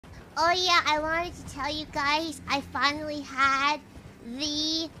Oh yeah, I wanted to tell you guys, I finally had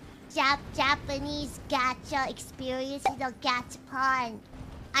the Japanese gacha experience, gachapon.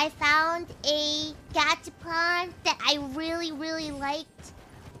 I found a gachapon that I really liked.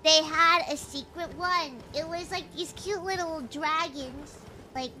 They had a secret one. It was like these cute little dragons.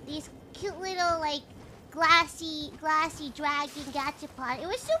 Like these cute little like glassy dragon gachapon. It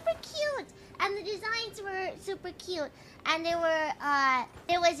was super cute. And the designs were super cute. And there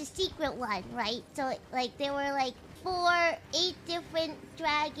was a secret one, right? So like there were like 8 different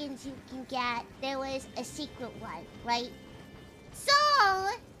dragons you can get. There was a secret one, right? So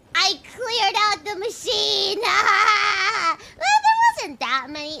I cleared out the machine. Well, there wasn't that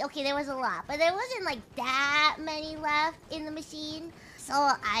many. Okay, there was a lot, but there wasn't like that many left in the machine. So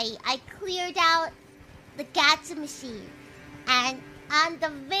I cleared out the gacha machine, and on the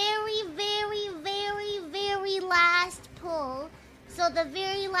very last pull, so the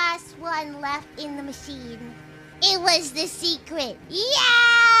very last one left in the machine, it was the secret.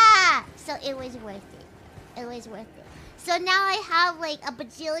 Yeah! So it was worth it. It was worth it. So now I have like a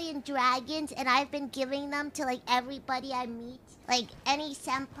bajillion dragons, and I've been giving them to like everybody I meet. Like any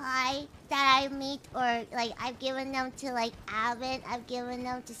senpai that I meet, or like I've given them to like Avin, I've given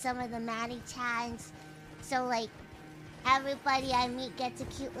them to some of the Manny-chans. So like everybody I meet gets a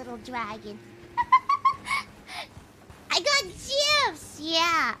cute little dragon. I got gifs,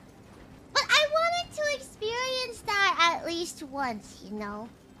 yeah. But I wanted to experience that at least once, you know?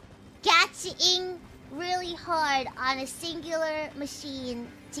 Gachaing really hard on a singular machine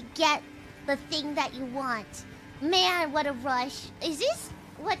to get the thing that you want. Man, what a rush. Is this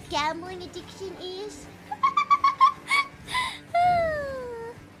what gambling addiction is?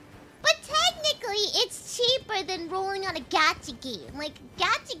 But technically, it's cheaper than rolling on a gacha game. Like,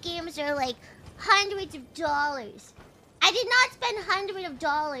 gacha games are like hundreds of dollars. I did not spend hundreds of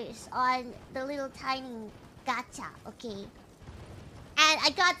dollars on the little tiny gacha, okay? And I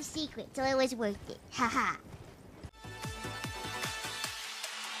got the secret, so it was worth it. Haha.